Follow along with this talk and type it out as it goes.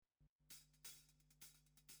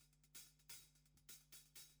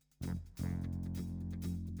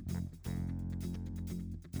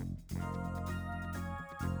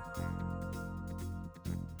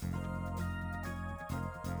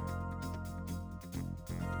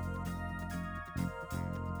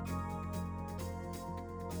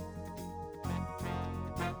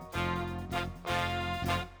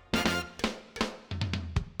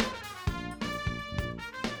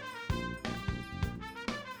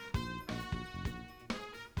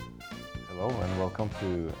Hello and welcome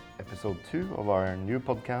to episode 2 of our new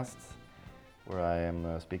podcast, where I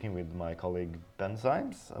am speaking with my colleague Ben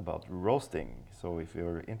Symes about roasting. So if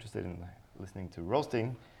you're interested in listening to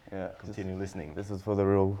roasting, continue listening. This is for the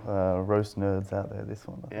real roast nerds out there, this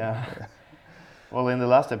one. I think. Well, in the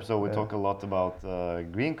last episode we talked a lot about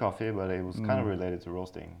green coffee, but it was kind of related to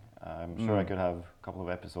roasting. I'm sure I could have a couple of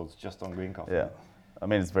episodes just on green coffee. Yeah, I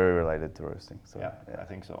mean it's very related to roasting. So, I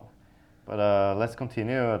think so. But let's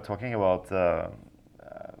continue talking about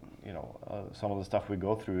some of the stuff we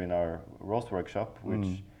go through in our roast workshop.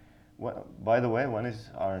 Which, by the way, when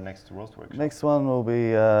is our next roast workshop? Next one will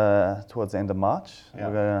be towards the end of March. Yeah.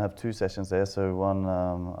 We're going to have 2 sessions there. So one,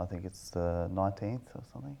 I think it's the 19th or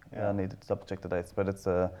something. Yeah. I need to double check the dates, but it's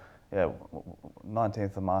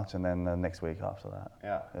 19th of March, and then next week after that.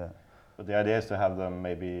 Yeah. But the idea is to have them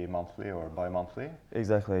maybe monthly or bi-monthly.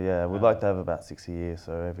 Exactly. Yeah, we'd like to have about 6 a year,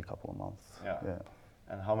 so every couple of months. Yeah.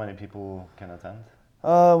 And how many people can attend?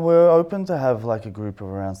 We're open to have like a group of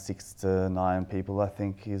around 6 to 9 people, I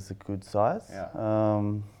think is a good size. Yeah.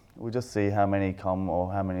 We just see how many come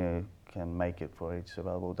or how many can make it for each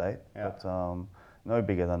available date. Yeah. But no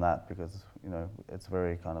bigger than that, because it's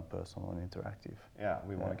very kind of personal and interactive. Yeah,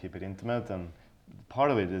 we want to keep it intimate, and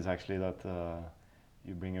part of it is actually that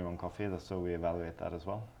you bring your own coffee, so we evaluate that as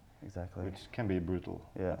well. Exactly. Which can be brutal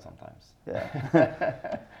sometimes. Yeah.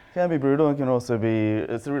 Can be brutal, and can also be,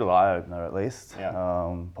 it's a real eye-opener at least. Yeah.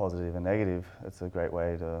 Positive and negative. It's a great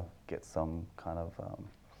way to get some kind of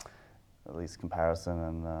at least comparison,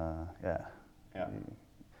 and you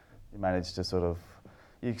manage to sort of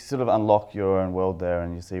unlock your own world there,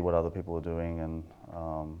 and you see what other people are doing, and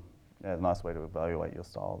a nice way to evaluate your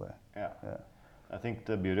style there. Yeah. I think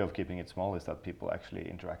the beauty of keeping it small is that people actually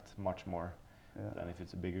interact much more than if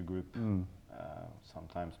it's a bigger group.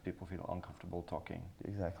 Sometimes people feel uncomfortable talking.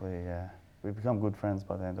 Exactly, yeah. We've become good friends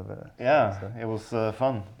by the end of it. Yeah, so. It was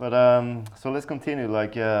fun. But so let's continue.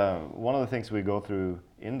 Like one of the things we go through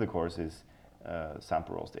in the course is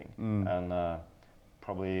sample roasting, and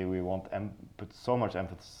probably we won't put so much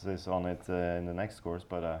emphasis on it in the next course,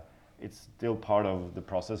 but it's still part of the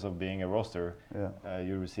process of being a roaster. Yeah.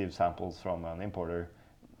 You receive samples from an importer.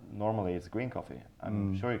 Normally it's green coffee.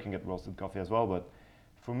 I'm sure you can get roasted coffee as well, but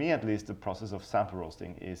for me at least, the process of sample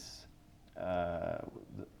roasting is a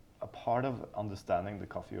part of understanding the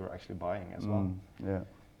coffee you're actually buying as well. Yeah.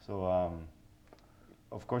 So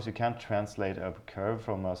of course you can't translate a curve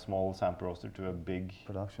from a small sample roaster to a big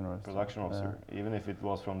production roaster, even if it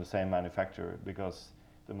was from the same manufacturer, because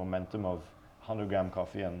the momentum of 100 gram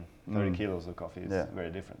coffee and 30 kilos of coffee is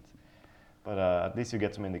very different. But at least you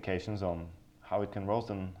get some indications on how it can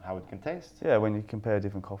roast and how it can taste. Yeah, when you compare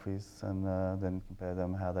different coffees and then compare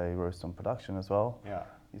them how they roast on production as well. Yeah.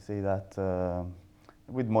 You see that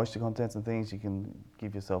with moisture contents and things, you can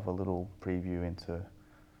give yourself a little preview into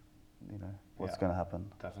what's going to happen.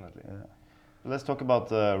 Definitely. Yeah. Let's talk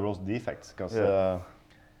about roast defects, because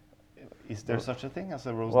is there such a thing as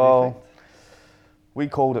a roast defect? We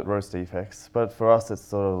called it roast defects, but for us it's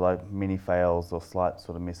sort of like mini fails or slight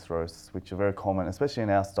sort of miss roasts, which are very common, especially in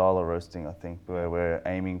our style of roasting, I think, where we're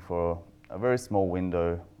aiming for a very small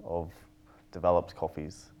window of developed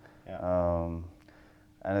coffees. Yeah.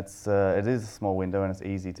 And it is a small window, and it's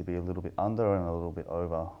easy to be a little bit under and a little bit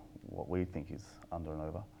over what we think is under and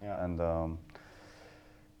over. Yeah. And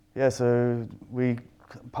so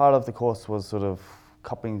part of the course was sort of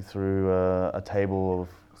cupping through a table of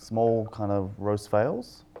small kind of roast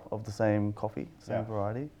fails of the same coffee, same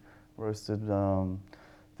variety, roasted.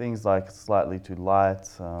 Things like slightly too light,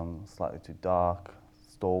 slightly too dark,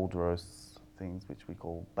 stalled roasts, things which we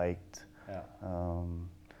call baked.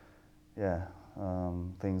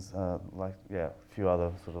 Things like a few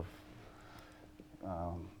other sort of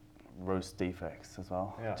roast defects as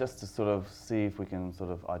well, just to sort of see if we can sort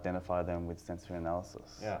of identify them with sensory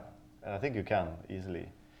analysis. Yeah, and I think you can easily.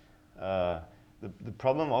 The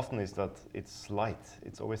problem often is that it's slight.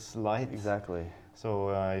 It's always slight. Exactly. So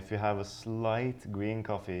if you have a slight green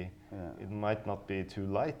coffee, it might not be too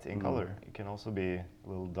light in color. It can also be a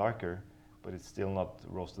little darker, but it's still not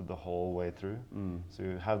roasted the whole way through. So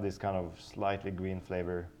you have this kind of slightly green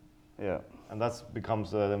flavor. Yeah. And that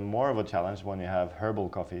becomes more of a challenge when you have herbal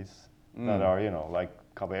coffees that are, like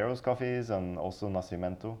Caballeros coffees and also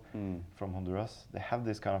Nacimiento from Honduras. They have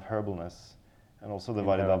this kind of herbalness. And also the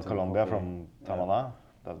Variedad Colombia from Tamana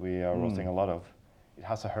that we are roasting a lot of. It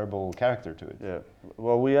has a herbal character to it. Yeah.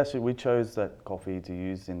 Well, we chose that coffee to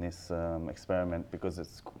use in this experiment because it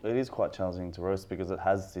is quite challenging to roast, because it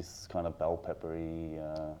has this kind of bell peppery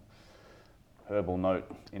herbal note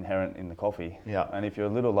inherent in the coffee. Yeah. And if you're a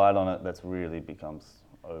little light on it, that's really becomes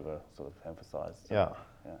over sort of emphasized. So, Yeah.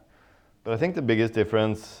 But I think the biggest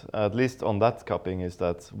difference, at least on that cupping, is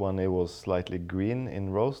that when it was slightly green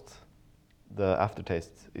in roast, the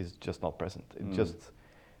aftertaste is just not present. It just,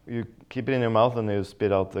 you keep it in your mouth and you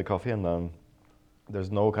spit out the coffee, and then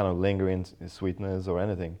there's no kind of lingering sweetness or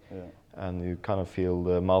anything. Yeah. And you kind of feel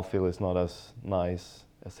the mouthfeel is not as nice.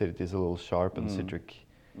 Acidity is a little sharp and citric.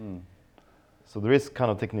 So there is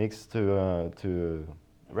kind of techniques to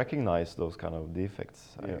recognize those kind of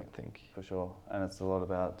defects, I think. For sure. And it's a lot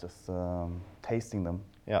about just tasting them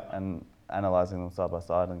and analyzing them side by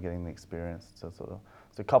side and getting the experience to sort of...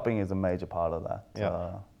 So cupping is a major part of that,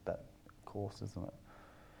 that course, isn't it?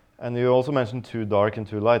 And you also mentioned too dark and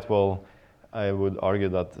too light. Well, I would argue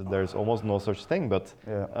that there's almost no such thing, but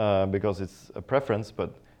because it's a preference,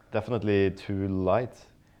 but definitely too light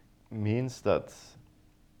means that,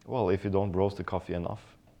 well, if you don't roast the coffee enough,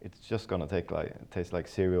 it's just gonna taste like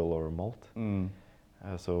cereal or malt.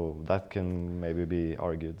 So that can maybe be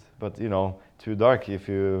argued. But you know, too dark, if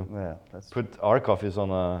you put our coffees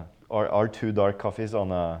on our two dark coffees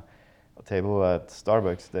on a table at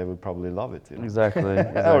Starbucks, they would probably love it. You know? Exactly.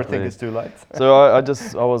 Or think it's too light. So I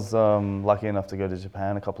was lucky enough to go to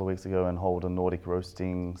Japan a couple of weeks ago and hold a Nordic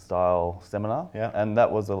roasting style seminar. And that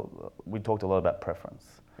was we talked a lot about preference.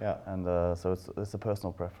 And so it's a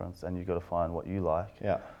personal preference, and you've got to find what you like.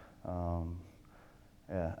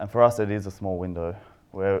 And for us, it is a small window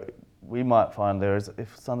where we might find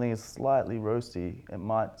if something is slightly roasty, it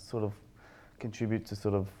might sort of contribute to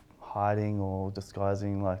sort of hiding or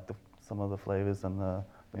disguising like some of the flavors and the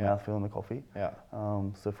mouthfeel in the coffee.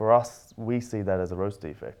 So for us, we see that as a roast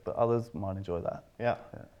defect, but others might enjoy that.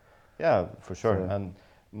 Yeah, for sure. So, and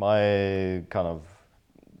my kind of,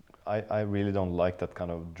 I really don't like that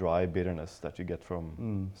kind of dry bitterness that you get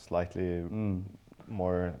from slightly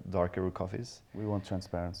more darker coffees. We want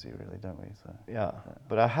transparency, really, don't we? So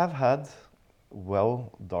but I have had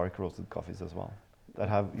dark roasted coffees as well that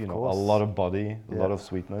have a lot of body, a lot of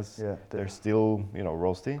sweetness. They're still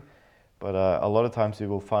roasty, but a lot of times you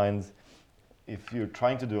will find if you're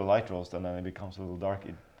trying to do a light roast and then it becomes a little dark,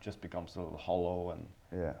 it just becomes a little hollow and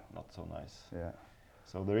not so nice.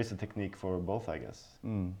 So there is a technique for both, I guess,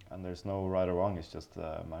 and there's no right or wrong. It's just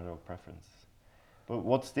a matter of preference. But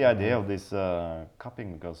what's the idea of this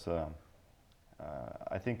cupping? Because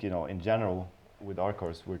I think in general with our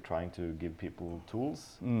course we're trying to give people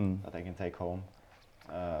tools that they can take home.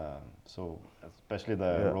 So especially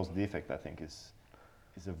the roast defect, I think is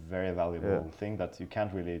a very valuable thing that you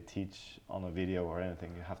can't really teach on a video or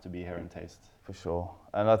anything. You have to be here and taste. For sure.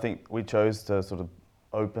 And I think we chose to sort of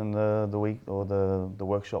open the week or the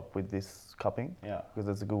workshop with this cupping because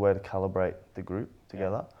it's a good way to calibrate the group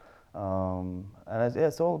together. And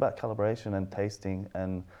it's all about calibration and tasting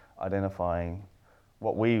and identifying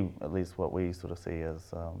what we sort of see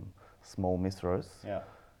as small miss roasts.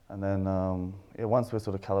 And then once we're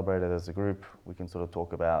sort of calibrated as a group, we can sort of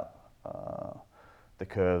talk about the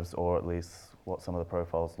curves, or at least what some of the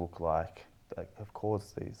profiles look like that have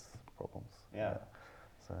caused these problems.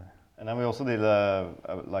 So. And then we also did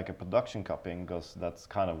like a production cupping, because that's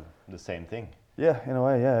kind of the same thing. Yeah, in a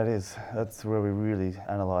way, it is. That's where we really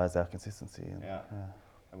analyze our consistency.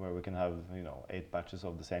 And where we can have 8 batches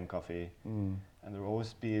of the same coffee, and there will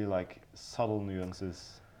always be like subtle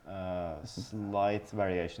nuances, slight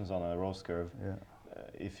variations on a roast curve.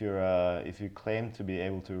 If you claim to be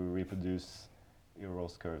able to reproduce your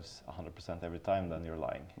roast curves 100% every time, then you're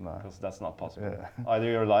lying, because that's not possible. Either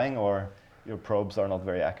you're lying or your probes are not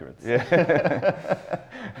very accurate.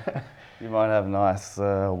 You might have nice,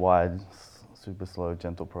 wide, super slow,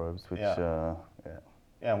 gentle probes, which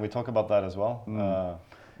and we talk about that as well.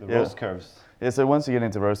 The roast curves. So once you get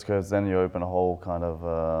into roast curves, then you open a whole kind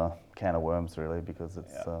of can of worms, really, because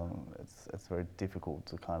it's very difficult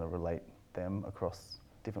to kind of relate them across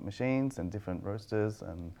different machines and different roasters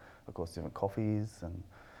and of course different coffees and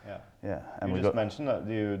And you just mentioned that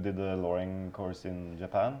you did the Loring course in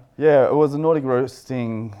Japan. It was a Nordic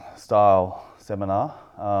roasting style seminar.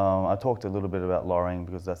 I talked a little bit about Loring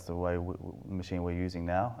because that's the machine we're using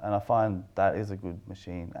now, and I find that is a good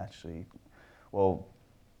machine actually. Well,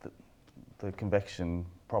 the convection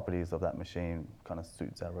properties of that machine kind of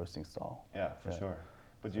suits our roasting style. For sure.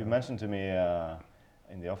 But you mentioned to me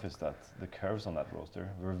in the office that the curves on that roaster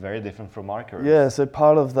were very different from our curves. So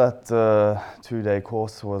part of that 2-day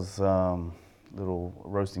course was little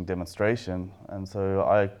roasting demonstration, and so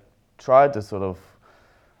I tried to sort of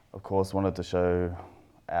course wanted to show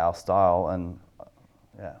our style, and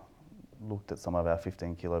looked at some of our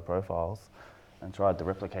 15 kilo profiles and tried to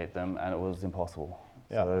replicate them, and it was impossible.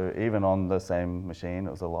 So even on the same machine,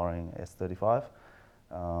 it was a Loring S35,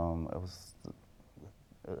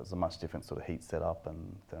 it it's a much different sort of heat setup,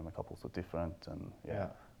 and thermocouples are different, and Yeah.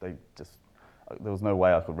 they just there was no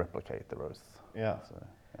way I could replicate the roasts. Yeah. So,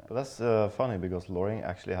 yeah. But that's funny because Loring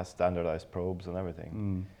actually has standardized probes and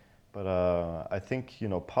everything. But I think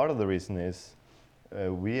part of the reason is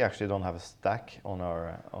we actually don't have a stack on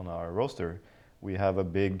our roaster. We have a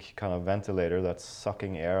big kind of ventilator that's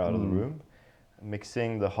sucking air out of the room,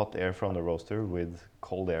 mixing the hot air from the roaster with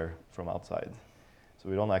cold air from outside. So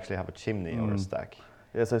we don't actually have a chimney or a stack.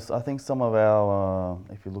 Yeah, so I think some of our,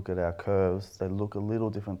 if you look at our curves, they look a little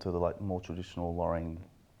different to the more traditional Loring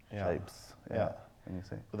shapes. Yeah. Can you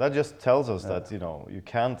see? But that just tells us that you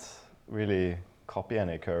can't really copy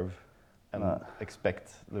any curve and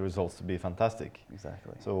expect the results to be fantastic.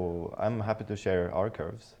 Exactly. So I'm happy to share our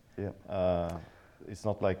curves. Yeah. It's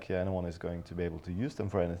not like anyone is going to be able to use them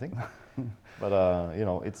for anything, but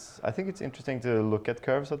I think it's interesting to look at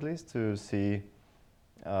curves at least to see,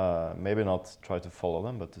 maybe not try to follow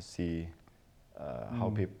them, but to see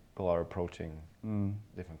how people are approaching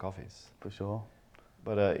different coffees. For sure.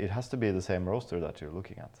 But it has to be the same roaster that you're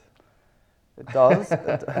looking at. It does.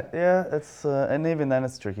 Yeah, it's and even then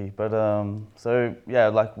it's tricky. But so yeah,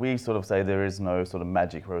 like we sort of say there is no sort of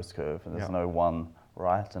magic roast curve, and there's no one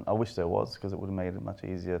right. And I wish there was, because it would have made it much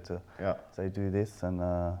easier to say do this and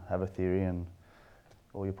have a theory and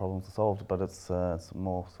all your problems are solved. But it's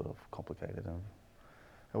more sort of complicated.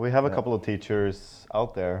 And we have a couple of teachers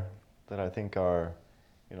out there that I think are,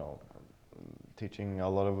 teaching a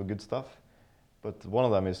lot of good stuff. But one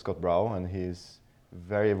of them is Scott Brow, and he's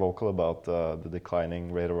very vocal about the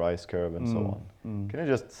declining rate of rise curve and so on. Can you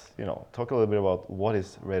just, talk a little bit about what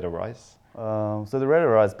is rate of rise? So the rate of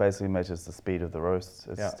rise basically measures the speed of the roast.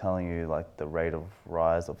 It's telling you like the rate of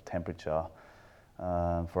rise of temperature.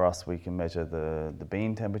 For us, we can measure the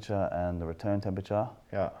bean temperature and the return temperature.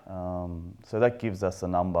 Yeah. So that gives us a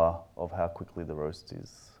number of how quickly the roast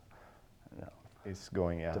is. Is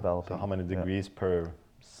going, developing. So how many degrees per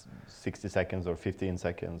 60 seconds or 15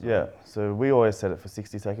 seconds? Yeah, so we always set it for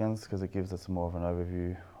 60 seconds because it gives us more of an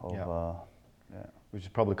overview of... Which is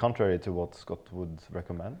probably contrary to what Scott would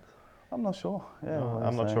recommend. I'm not sure. Yeah, no,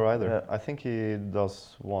 I'm not sure either. Yeah. I think he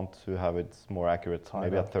does want to have it more accurate,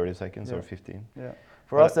 maybe at 30 seconds or 15. Yeah.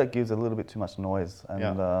 For us, that gives a little bit too much noise, and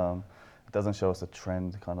it doesn't show us a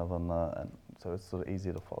trend kind of on and so it's sort of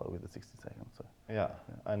easier to follow with the 60 seconds. So. Yeah,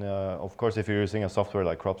 and of course, if you're using a software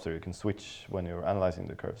like Cropster, you can switch when you're analyzing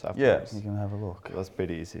the curves afterwards. Yeah, you can have a look. So that's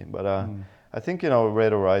pretty easy. But I think,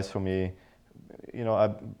 rate of rise for me,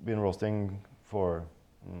 I've been roasting for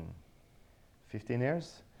 15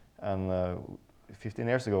 years, and 15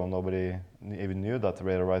 years ago, nobody even knew that the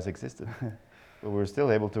rate of rise existed. But we were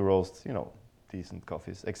still able to roast, decent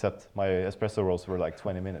coffees, except my espresso roasts were like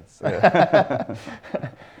 20 minutes.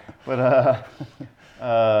 But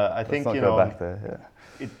I think, go back there,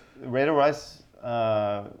 rate of rise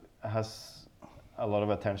has a lot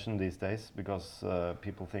of attention these days because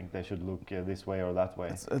people think they should look this way or that way.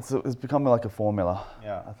 It's becoming like a formula,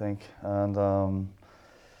 I think.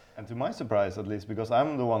 And to my surprise, at least, because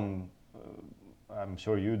I'm the one, I'm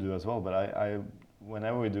sure you do as well, but I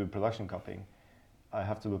whenever we do production copying, I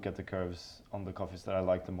have to look at the curves on the coffees that I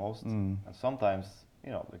like the most. And sometimes,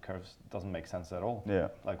 the curves doesn't make sense at all. Yeah.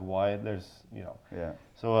 Like why there's, Yeah.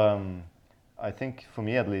 So I think for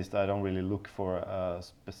me at least, I don't really look for a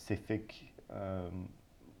specific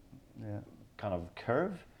kind of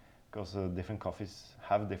curve, because different coffees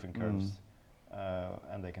have different curves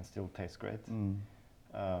and they can still taste great.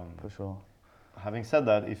 For sure. Having said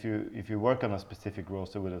that, if you work on a specific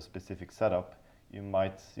roaster with a specific setup, you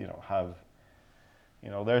might have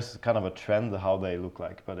there's kind of a trend how they look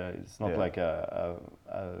like, but it's not like a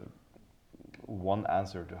one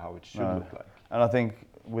answer to how it should look like. And I think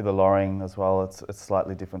with the Loring as well, it's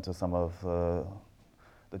slightly different to some of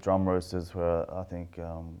the drum roasters, where I think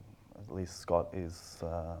at least Scott is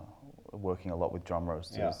working a lot with drum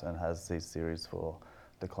roasters and has these series for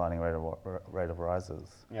declining rate of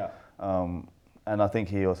rises. Yeah. And I think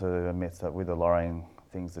he also admits that with the Loring,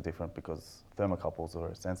 things are different because thermocouples are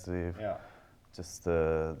very sensitive. Yeah. Just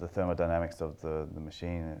the thermodynamics of the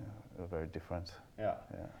machine are very different. Yeah.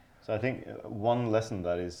 So I think one lesson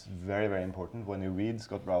that is very, very important when you read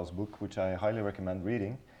Scott Brow's book, which I highly recommend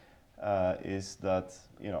reading, is that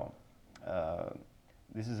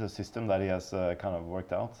this is a system that he has kind of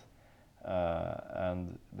worked out,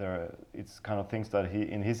 and it's kind of things that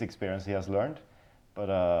in his experience he has learned, but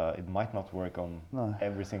it might not work on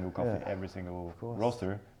every single coffee, every single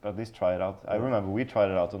roaster. But at least try it out. I remember we tried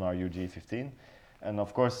it out on our UG15, and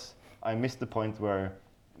of course I missed the point where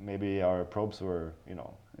maybe our probes were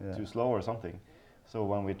too slow or something. So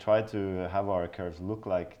when we tried to have our curves look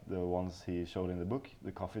like the ones he showed in the book,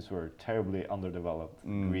 the coffees were terribly underdeveloped,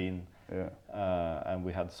 green, Yeah. and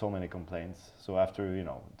we had so many complaints. So after, it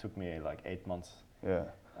took me like 8 months, Yeah.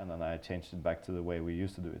 and then I changed it back to the way we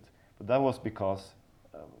used to do it. But that was because,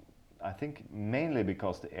 I think mainly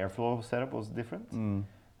because the airflow setup was different.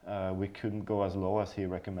 We couldn't go as low as he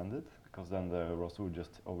recommended, because then the roaster would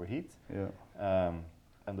just overheat. Yeah.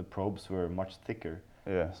 And the probes were much thicker.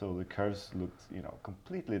 Yeah. So the curves looked,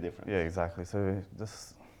 completely different. Yeah, exactly. So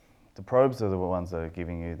the probes are the ones that are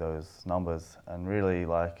giving you those numbers, and really,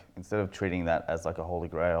 like, instead of treating that as like a holy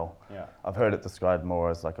grail, Yeah. I've heard it described more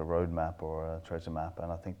as like a road map or a treasure map,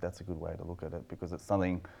 and I think that's a good way to look at it, because it's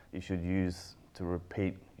something you should use to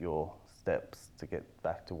repeat your steps to get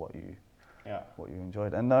back to what you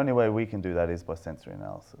enjoyed. And the only way we can do that is by sensory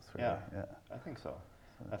analysis, really. Yeah. I think so.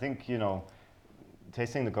 I think,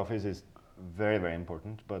 tasting the coffees is very, very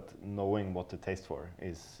important, but knowing what to taste for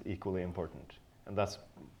is equally important. And that's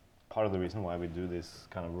part of the reason why we do this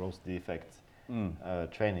kind of roast defect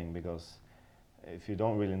training, because if you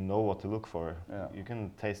don't really know what to look for, you can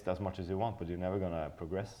taste as much as you want, but you're never going to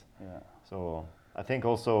progress. Yeah. So I think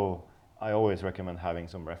also I always recommend having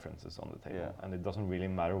some references on the table. And it doesn't really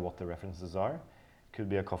matter what the references are. It could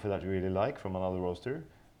be a coffee that you really like from another roaster,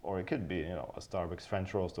 or it could be, a Starbucks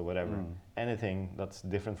French roast or whatever. Anything that's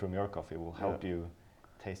different from your coffee will help you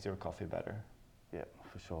taste your coffee better. Yeah,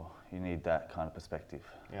 for sure. You need that kind of perspective.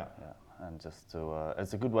 Yeah. And just to,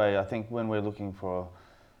 it's a good way, I think, when we're looking for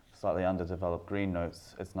slightly underdeveloped green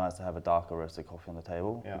notes, it's nice to have a darker roasted coffee on the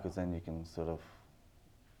table, because then you can sort of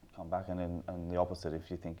come back, and the opposite, if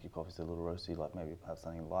you think your coffee's a little roasty, like maybe have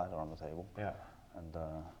something lighter on the table. Yeah. And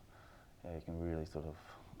you can really sort of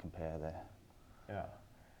compare there. Yeah.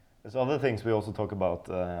 There's other things we also talk about,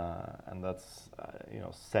 and that's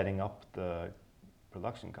setting up the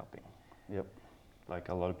production cupping. Yep. Like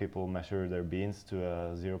a lot of people measure their beans to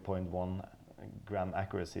a 0.1 gram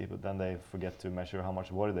accuracy, but then they forget to measure how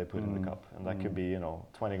much water they put in the cup, and that could be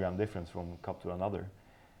 20 gram difference from cup to another.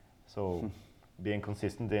 So being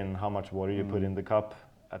consistent in how much water you put in the cup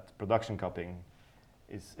at production cupping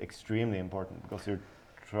is extremely important, because you're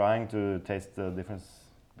trying to taste the difference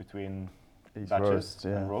between each batches roast,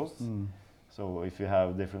 and roasts. So if you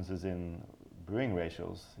have differences in brewing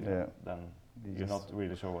ratios, then you're not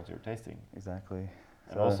really sure what you're tasting. Exactly.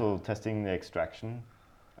 And also testing the extraction.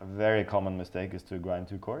 A very common mistake is to grind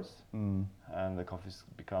too coarse, and the coffees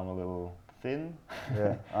become a little thin.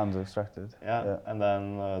 Yeah, under-extracted. And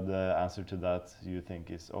then the answer to that you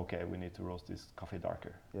think is, okay, we need to roast this coffee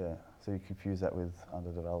darker. Yeah, so you confuse that with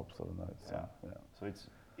underdeveloped sort of notes. So it's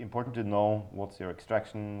important to know what's your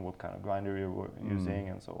extraction, what kind of grinder you're using,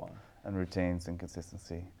 and so on. And routines and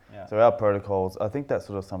consistency. Yeah. So our protocols, I think that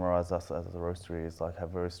sort of summarizes us as a roastery, is like have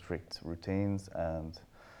very strict routines and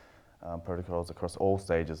protocols across all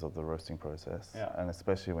stages of the roasting process. And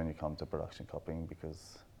especially when you come to production cupping,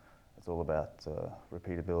 because it's all about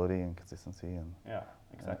repeatability and consistency. And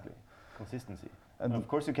exactly. Consistency. And of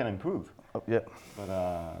course you can improve. But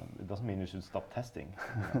it doesn't mean you should stop testing.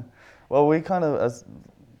 Well, we kind of,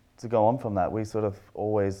 to go on from that, we sort of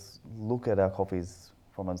always look at our coffees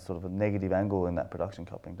from a sort of a negative angle in that production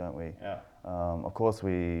cupping, don't we? Of course,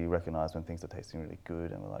 we recognise when things are tasting really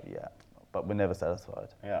good, and we're like, but we're never satisfied.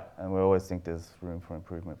 And we always think there's room for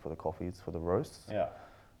improvement for the coffees, for the roasts.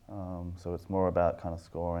 So it's more about kind of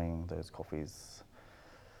scoring those coffees,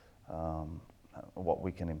 what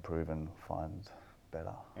we can improve and find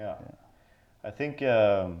better. I think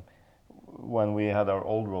when we had our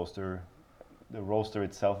old roaster, the roaster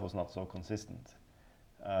itself was not so consistent.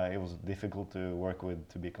 It was difficult to work with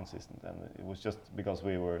to be consistent, and it was just because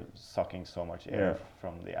we were sucking so much air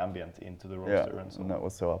from the ambient into the roaster, and so and that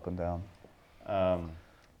was so up and down.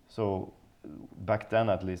 So back then,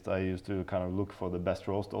 at least, I used to kind of look for the best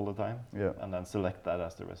roast all the time, and then select that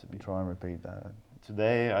as the recipe. And try and repeat that.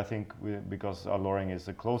 Today, I think because our Loring is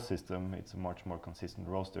a closed system, it's a much more consistent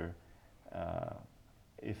roaster.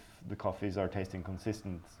 If the coffees are tasting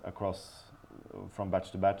consistent across from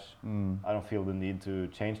batch to batch, I don't feel the need to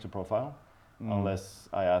change the profile unless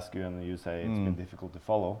I ask you and you say it's been difficult to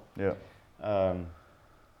follow.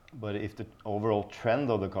 But if the overall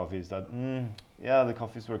trend of the coffee is that, the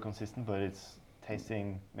coffees were consistent, but it's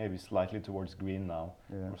tasting maybe slightly towards green now,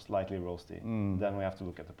 or slightly roasty, then we have to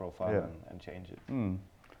look at the profile and change it.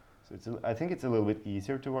 So I think it's a little bit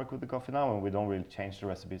easier to work with the coffee now, and we don't really change the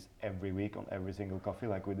recipes every week on every single coffee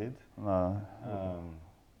like we did.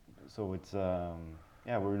 So it's,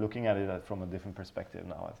 we're looking at it from a different perspective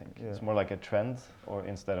now, I think. It's more like a trend, or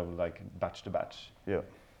instead of like batch to batch.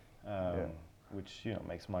 which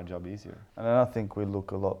makes my job easier. And then I think we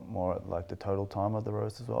look a lot more at like the total time of the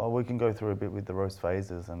roast as well. We can go through a bit with the roast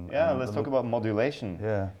phases and Let's talk about modulation.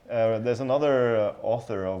 Yeah. There's another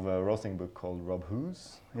author of a roasting book called Rob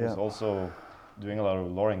Hoos, who's also doing a lot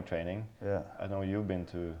of loring training. Yeah. I know you've been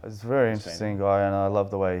to. He's a very interesting guy, and I love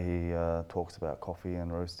the way he talks about coffee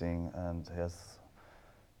and roasting, and he has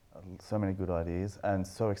so many good ideas and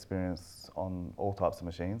so experienced on all types of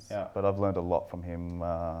machines. Yeah. But I've learned a lot from him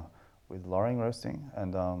with loring roasting,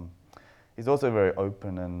 and he's also very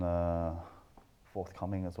open and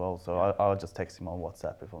forthcoming as well. So I'll just text him on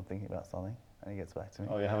WhatsApp if I'm thinking about something, and he gets back to me.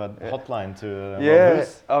 Oh, you have a hotline to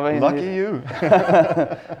I mean, lucky you.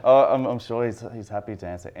 I'm sure he's happy to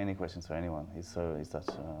answer any questions for anyone. He's such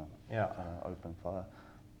kind of open fire.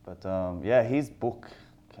 But his book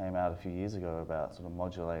came out a few years ago about sort of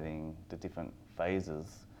modulating the different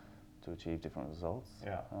phases to achieve different results.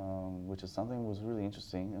 Which is something that was really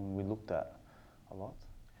interesting, and we looked at a lot.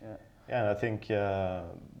 And I think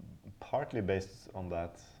partly based on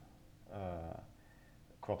that,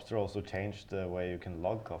 Cropster also changed the way you can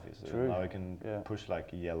log coffee. So now you can push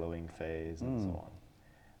like a yellowing phase and so on.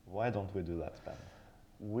 Why don't we do that, Ben?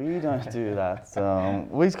 We don't do that.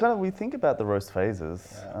 We think about the roast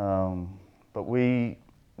phases, but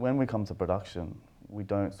when we come to production, we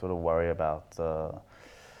don't sort of worry about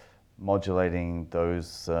modulating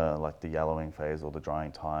those like the yellowing phase or the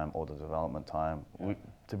drying time or the development time.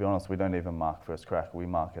 To be honest, we don't even mark first crack. We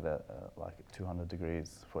mark it at like 200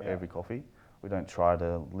 degrees for every coffee. We don't try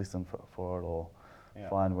to listen for it or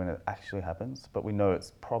find when it actually happens, but we know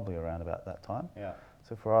it's probably around about that time.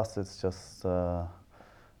 So for us, it's just a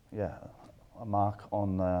mark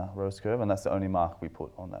on the roast curve, and that's the only mark we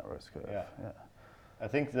put on that roast curve. I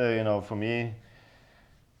think for me,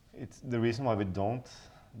 it's the reason why we don't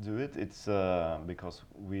do it. It's because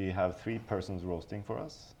we have 3 persons roasting for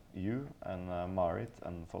us: you and Marit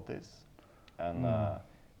and Fotis, and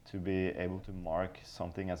to be able to mark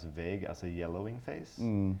something as vague as a yellowing phase.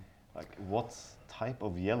 Like, what type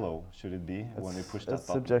of yellow should it be when we push that button? It's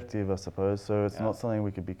subjective, I suppose. So it's not something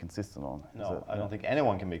we could be consistent on. No, I don't think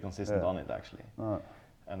anyone can be consistent on it actually. No.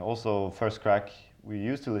 And also, first crack, we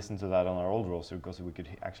used to listen to that on our old roaster because we could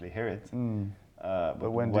actually hear it.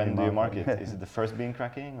 But when do you mark it? Is it the first bean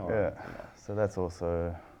cracking? Or, So that's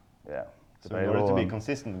also, So in order to be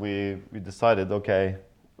consistent, we decided, okay,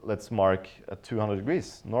 let's mark at 200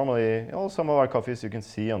 degrees. Normally, some of our coffees, you can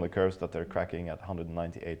see on the curves that they're cracking at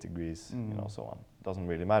 198 degrees, so on. Doesn't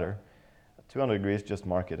really matter. At 200 degrees, just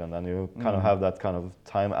mark it, and then you kind of have that kind of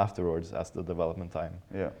time afterwards as the development time.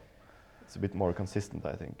 It's a bit more consistent,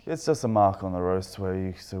 I think. It's just a mark on the roast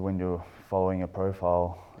where so when you're following a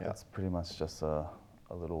profile, it's pretty much just a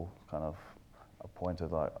little kind of a pointer,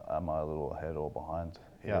 like, am I a little ahead or behind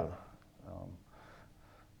here?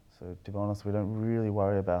 So to be honest, we don't really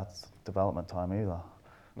worry about development time either.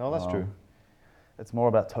 No, that's true. It's more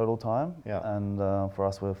about total time, and for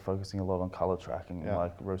us, we're focusing a lot on color tracking,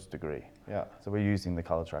 like roast degree. So we're using the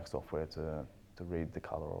color track software to read the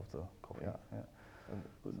color of the coffee.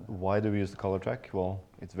 Why do we use the color track? Well,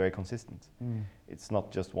 it's very consistent. It's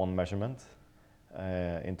not just one measurement.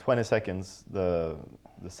 In 20 seconds, the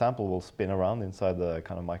sample will spin around inside the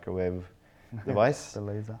kind of microwave device, the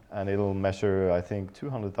laser, and it'll measure, I think,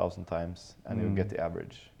 200,000 times, and you'll get the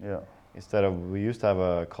average. Instead of, we used to have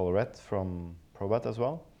a colorette from Probat as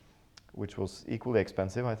well, which was equally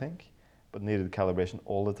expensive, I think, but needed calibration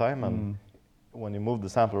all the time, and when you move the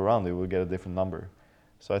sample around, you will get a different number.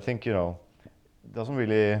 So I think, it doesn't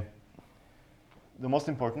really. The most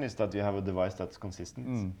important is that you have a device that's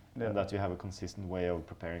consistent, and that you have a consistent way of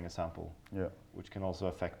preparing a sample, which can also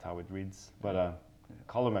affect how it reads. But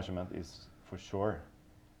color measurement is for sure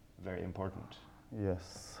very important.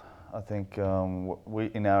 Yes, I think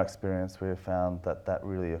in our experience, we have found that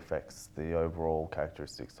really affects the overall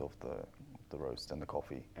characteristics of the roast and the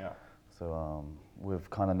coffee. So we've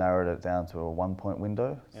kind of narrowed it down to a 1-point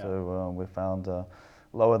window. So we found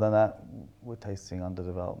lower than that, we're tasting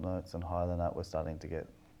underdeveloped notes, and higher than that, we're starting to get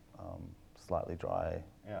slightly dry,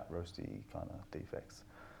 roasty kind of defects.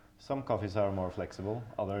 Some coffees are more flexible,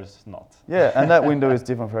 others not. And that window is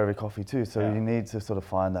different for every coffee too. So you need to sort of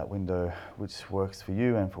find that window which works for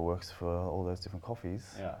you and works for all those different coffees.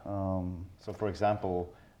 So for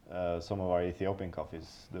example, some of our Ethiopian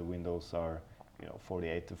coffees, the windows are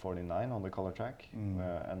 48 to 49 on the color track,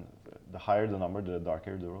 and the higher the number, the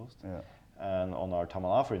darker the roast. And on our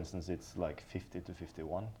Tamala, for instance, it's like 50 to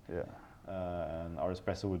 51. And our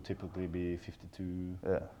espresso would typically be 52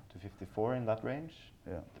 to 54 in that range,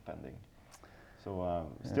 depending. So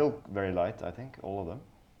still very light, I think, all of them.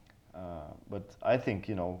 But I think,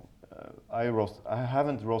 I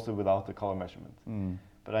haven't roasted without the color measurement,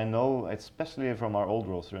 but I know, especially from our old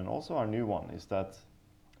roaster and also our new one, is that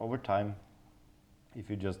over time, if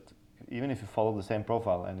you just, even if you follow the same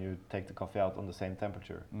profile and you take the coffee out on the same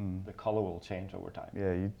temperature, the color will change over time.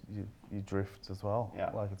 Yeah, you drift as well. Yeah.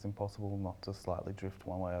 Like it's impossible not to slightly drift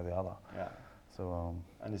one way or the other. Yeah. So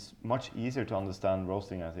and it's much easier to understand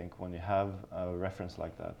roasting, I think, when you have a reference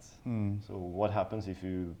like that. So what happens if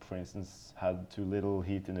you, for instance, had too little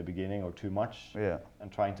heat in the beginning or too much, and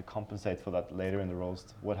trying to compensate for that later in the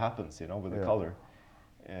roast? What happens, you know, with the color?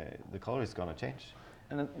 The color is going to change.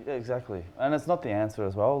 And exactly, and it's not the answer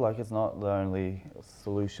as well. Like it's not the only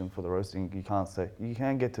solution for the roasting. You can't say you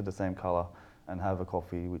can get to the same color and have a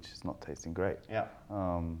coffee which is not tasting great. Yeah.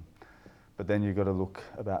 But then you've got to look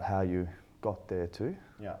about how you got there too.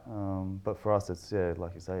 Yeah. But for us, it's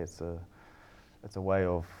like you say, it's a way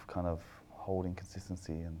of kind of holding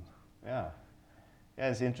consistency and. Yeah. Yeah,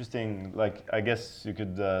 it's interesting. Like, I guess you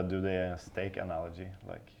could do the steak analogy.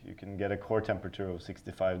 Like, you can get a core temperature of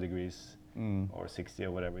 65 degrees or 60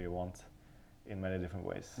 or whatever you want in many different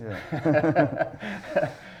ways. Yeah.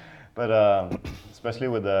 But especially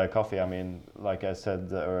with the coffee, I mean, like I said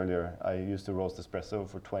earlier, I used to roast espresso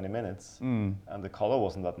for 20 minutes, and the color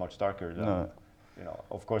wasn't that much darker than, you know,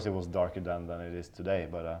 of course it was darker than it is today,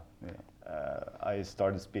 but I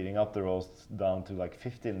started speeding up the roast down to like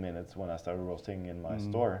 15 minutes when I started roasting in my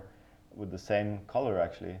store with the same color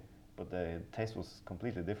actually, but the taste was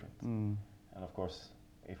completely different. And of course,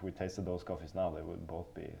 if we tasted those coffees now, they would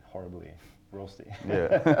both be horribly roasty.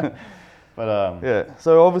 Yeah. But yeah,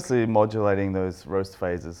 so obviously modulating those roast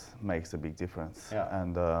phases makes a big difference. Yeah.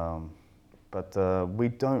 And but we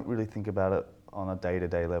don't really think about it on a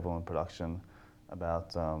day-to-day level in production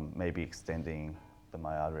about maybe extending the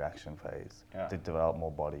Maillard reaction phase to develop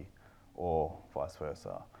more body, or vice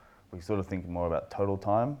versa. We sort of think more about total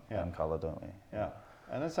time and color, don't we? Yeah.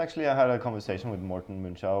 And it's actually, I had a conversation with Morten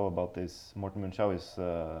Munchau about this. Morten Munchau is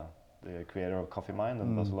the creator of Coffee Mind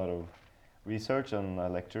and does a lot of research and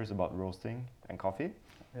lectures about roasting and coffee.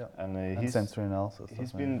 Yeah. And sensory analysis.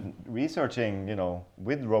 He's been researching, you know,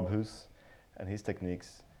 with Rob Hoos and his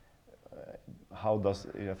techniques, how does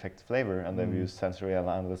it affect flavor? And they've used sensory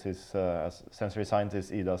analysis as sensory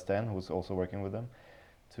scientist Ida Sten, who's also working with them,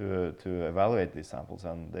 to evaluate these samples,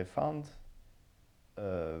 and they found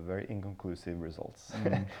very inconclusive results.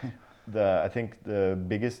 I think the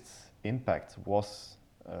biggest impact was,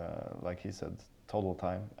 like he said, total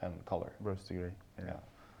time and color. Roast degree. Yeah.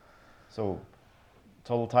 So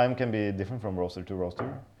total time can be different from roaster to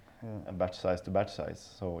roaster, and batch size to batch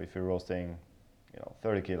size. So if you're roasting, you know,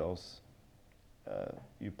 30 kilos,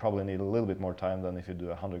 you probably need a little bit more time than if you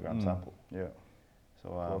do a 100-gram sample. Yeah.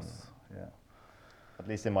 So at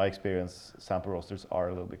least in my experience, sample roasters are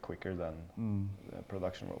a little bit quicker than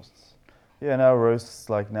production roasts. Yeah, now roasts,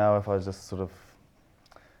 like now if I just sort of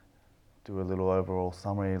do a little overall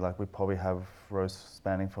summary, like we probably have roasts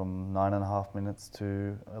spanning from 9.5 minutes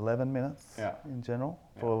to 11 minutes in general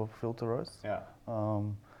for filter roasts. Yeah.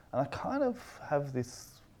 And I kind of have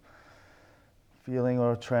this feeling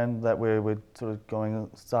or a trend that we're sort of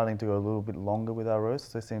starting to go a little bit longer with our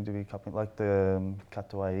roasts. They seem to be cupping, like the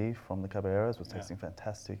Catuai from the Caballeros was tasting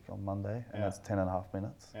fantastic on Monday, and that's 10.5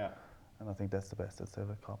 minutes. Yeah. And I think that's the best it's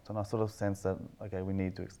ever cupped. And I sort of sense that, okay, we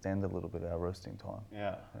need to extend a little bit our roasting time.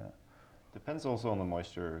 Yeah. Depends also on the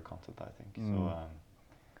moisture content, I think. So,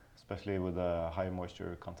 especially with a high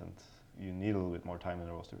moisture content, you need a little bit more time in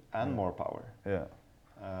the roaster and more power. Yeah.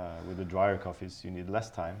 With the drier coffees, you need less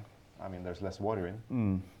time. I mean, there's less water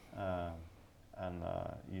in, and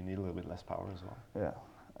you need a little bit less power as well. Yeah,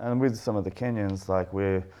 and with some of the Kenyans, like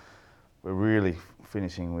we're really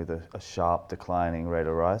finishing with a sharp declining rate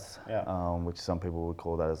of rise, which some people would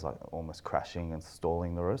call that as like almost crashing and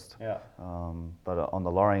stalling the roast. Yeah. But on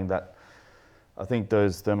the Loring, that I think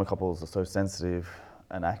those thermocouples are so sensitive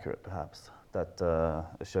and accurate, perhaps, that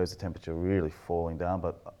it shows the temperature really falling down,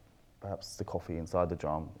 but perhaps the coffee inside the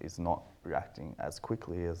drum is not reacting as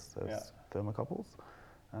quickly as those thermocouples.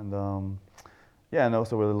 And and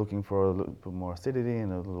also we're looking for a little bit more acidity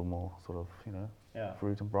and a little more sort of, you know,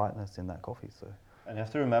 fruit and brightness in that coffee. So. And you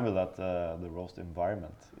have to remember that the roast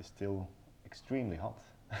environment is still extremely hot.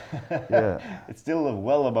 It's still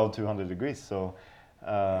well above 200 degrees, so...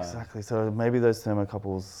 exactly, so maybe those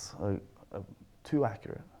thermocouples are too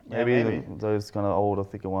accurate. Maybe those kind of older,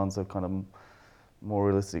 thicker ones are kind of more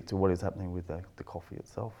realistic to what is happening with the coffee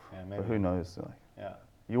itself. But who knows? Like,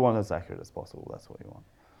 you want as accurate as possible. That's what you want.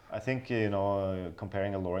 I think, you know,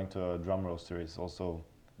 comparing a Loring to a drum roaster is also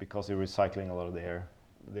because you're recycling a lot of the air.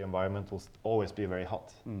 The environment will always be very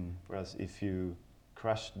hot. Whereas if you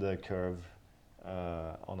crash the curve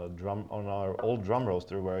on our old drum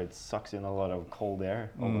roaster where it sucks in a lot of cold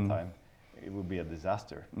air all the time, it would be a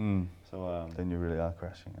disaster. So then you really are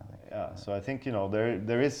crashing, I think. yeah. So I think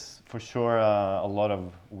there is for sure a lot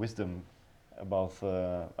of wisdom about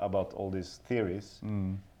all these theories,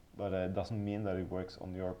 but it doesn't mean that it works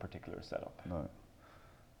on your particular setup. No.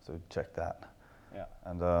 So check that. Yeah.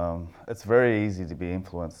 And it's very easy to be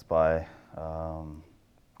influenced by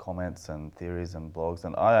comments and theories and blogs,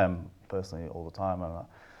 and I am personally all the time, and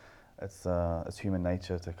it's human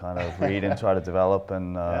nature to kind of read and try to develop,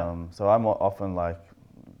 and so I'm often like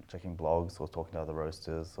checking blogs or talking to other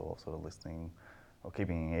roasters or sort of listening or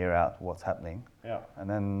keeping an ear out what's happening. Yeah. And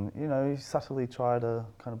then you subtly try to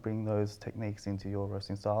kind of bring those techniques into your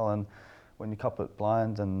roasting style, and when you cup it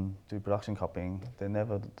blind and do production cupping, they're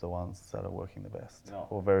never the ones that are working the best,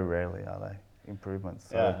 or very rarely are they improvements.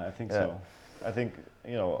 So, yeah, I think so. I think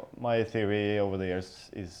my theory over the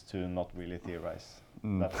years is to not really theorize.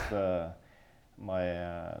 That's the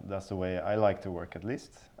way I like to work, at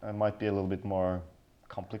least. It might be a little bit more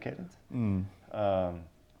complicated.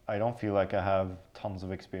 I don't feel like I have tons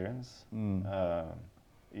of experience,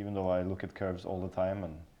 even though I look at curves all the time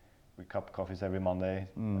and we cup coffees every Monday.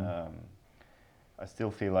 I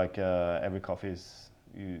still feel like every coffee is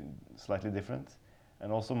slightly different,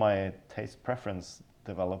 and also my taste preference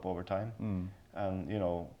develop over time. And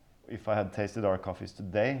if I had tasted our coffees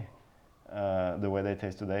today, the way they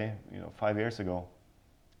taste today, 5 years ago,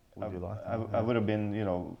 I would have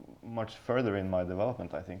been much further in my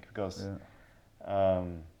development, I think, because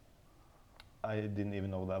I didn't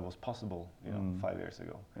even know that was possible 5 years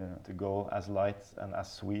ago, to go as light and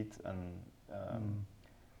as sweet and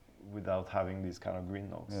without having these kind of green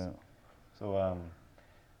notes. So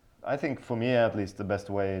I think for me, at least, the best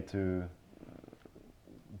way to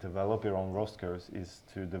develop your own roast curves is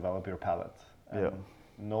to develop your palate, and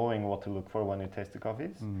knowing what to look for when you taste the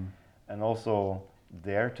coffees, and also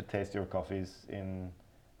dare to taste your coffees in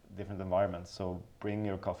different environments. So bring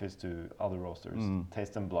your coffees to other roasters,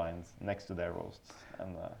 taste them blind next to their roasts.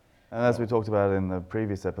 And as we talked about in the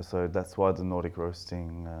previous episode, that's why the Nordic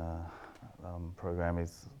Roasting program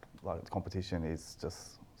is, like, the competition is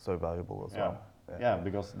just so valuable as well. Yeah,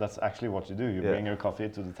 because that's actually what you do. You bring your coffee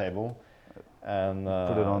to the table and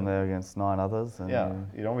put it on there against 9 others. And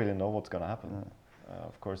you don't really know what's going to happen.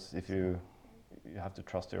 Of course, if you have to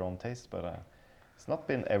trust your own taste, but it's not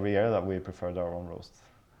been every year that we preferred our own roasts.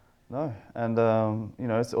 No, and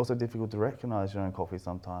it's also difficult to recognize your own coffee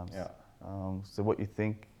sometimes. So what you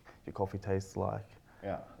think your coffee tastes like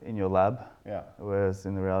in your lab, whereas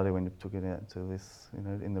in the reality when you took it out to this,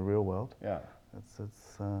 in the real world, it's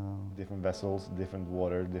different vessels, different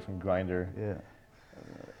water, different grinder.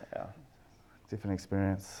 Different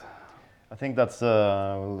experience. I think that's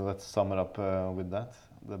let's sum it up with that.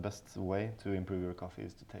 The best way to improve your coffee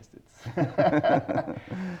is to taste it.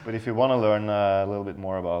 But if you want to learn a little bit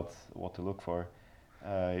more about what to look for,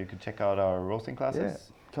 you can check out our roasting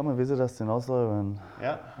classes. Come and visit us in Oslo, and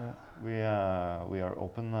we are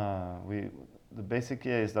open. The basic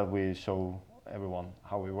is that we show everyone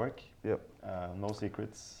how we work. No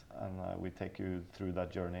secrets, and we take you through that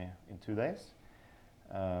journey in 2 days.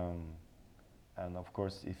 And of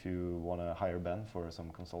course, if you want to hire Ben for some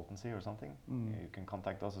consultancy or something, you can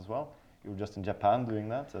contact us as well. You were just in Japan doing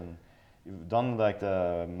that, and you've done like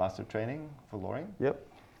the master training for Loring. In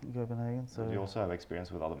Copenhagen. So you also have experience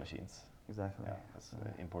with other machines. Exactly. Yeah, that's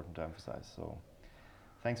important to emphasize. So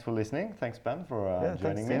thanks for listening. Thanks, Ben, for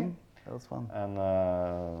joining me. Tim. That was fun. And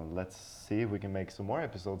let's see if we can make some more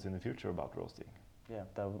episodes in the future about roasting. Yeah,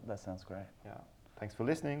 that sounds great. Yeah. Thanks for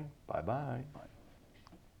listening. Bye-bye. Bye.